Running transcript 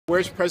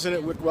Where's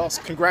President Welts?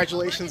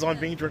 Congratulations on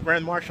being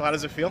Grand Marshal. How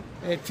does it feel?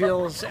 It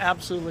feels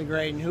absolutely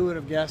great, and who would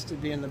have guessed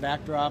it'd be in the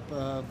backdrop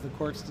of the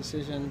court's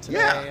decision today?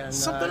 Yeah, and,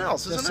 something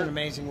else, isn't it? Just an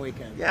amazing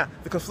weekend. Yeah,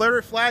 the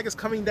Confederate flag is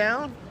coming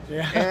down,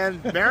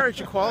 and marriage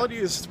equality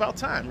is about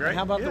time, right? And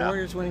how about the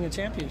Warriors winning a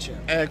championship?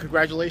 And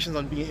congratulations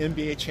on being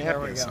NBA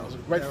champions. There we go.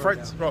 Right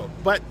front row.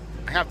 But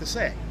I have to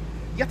say,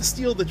 you got to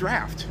steal the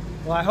draft.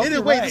 Well, I hope in you're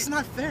a way, right. It's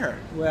not fair.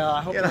 Well,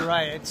 I hope you're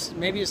right.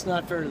 Maybe it's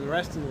not fair to the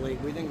rest of the league.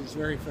 We think it's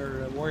very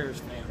fair to Warriors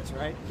fans,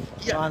 right?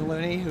 Yeah. Ron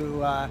Looney,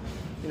 who,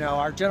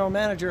 our general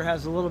manager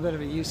has a little bit of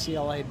a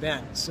UCLA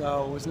bent,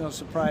 so it was no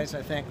surprise,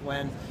 I think,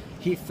 when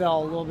he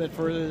fell a little bit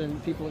further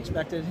than people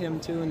expected him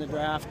to in the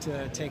draft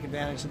to take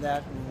advantage of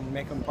that and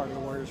make him part of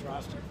the Warriors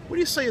roster. What do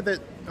you say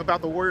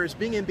about the Warriors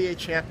being NBA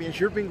champions?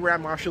 You're being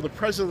Grand Marshal, the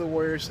president of the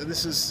Warriors, and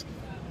this is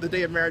the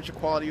day of marriage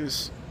equality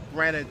was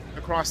granted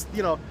across,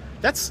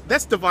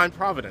 That's divine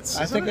providence.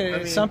 I think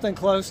it's something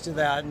close to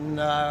that, and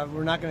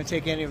we're not going to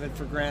take any of it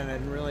for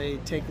granted and really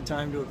take the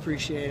time to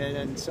appreciate it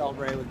and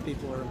celebrate with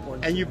people who are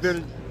important. And you've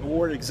been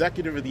awarded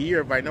Executive of the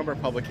Year by a number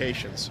of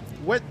publications.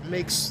 What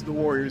makes the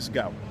Warriors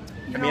go?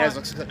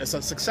 As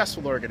a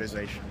successful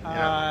organization.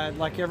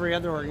 Like every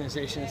other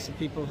organization, it's the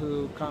people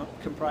who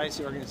comprise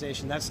the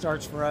organization. That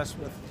starts for us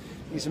with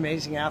these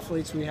amazing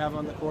athletes we have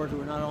on the court who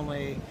are not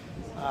only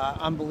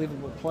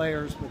unbelievable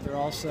players, but they're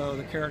also,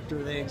 the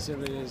character they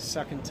exhibit is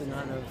second to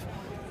none of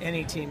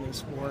any team in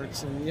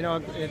sports. And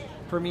it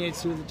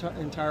permeates through the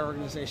entire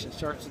organization. It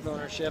starts with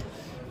ownership.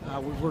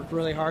 We've worked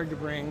really hard to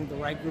bring the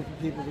right group of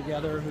people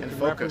together who can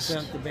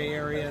represent the Bay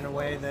Area in a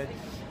way that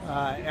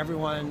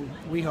everyone,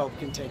 we hope,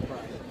 can take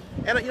pride in.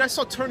 And I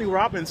saw Tony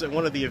Robbins at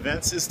one of the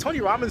events. Is Tony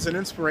Robbins an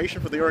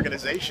inspiration for the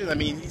organization? I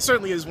mean, he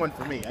certainly is one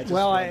for me.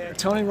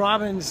 Tony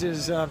Robbins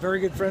is a very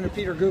good friend of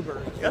Peter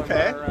Guber,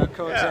 our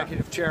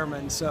co-executive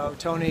chairman. So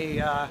Tony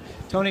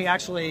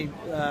actually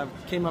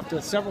came up to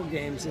several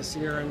games this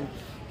year, and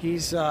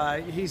he's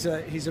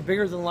a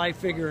bigger than life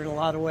figure in a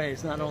lot of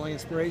ways. Not only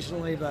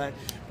inspirationally,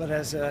 but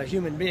as a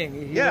human being,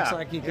 he looks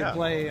like he could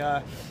play.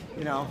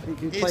 He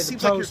could play the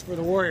post for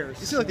the Warriors.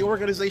 It seems like the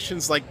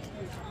organization's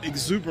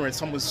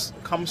exuberance almost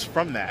comes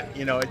from that.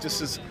 It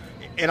just is.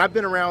 And I've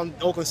been around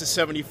Oakland since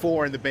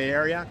 '74 in the Bay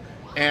Area,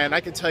 and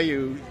I can tell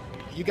you,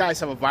 you guys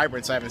have a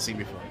vibrance I haven't seen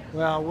before.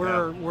 Well,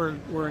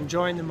 we're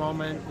enjoying the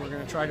moment. We're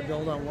going to try to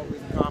build on what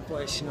we've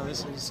accomplished.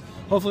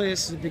 Hopefully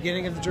this is the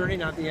beginning of the journey,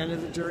 not the end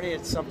of the journey.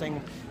 It's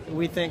something that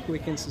we think we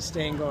can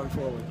sustain going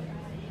forward.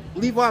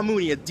 Levi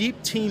Mooney, a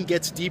deep team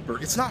gets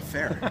deeper. It's not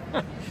fair.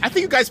 I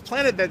think you guys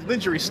planted that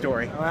injury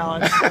story. Well,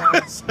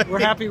 we're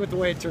happy with the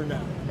way it turned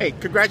out. Hey,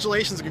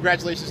 congratulations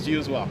to you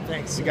as well.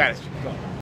 Thanks. You got it. Go.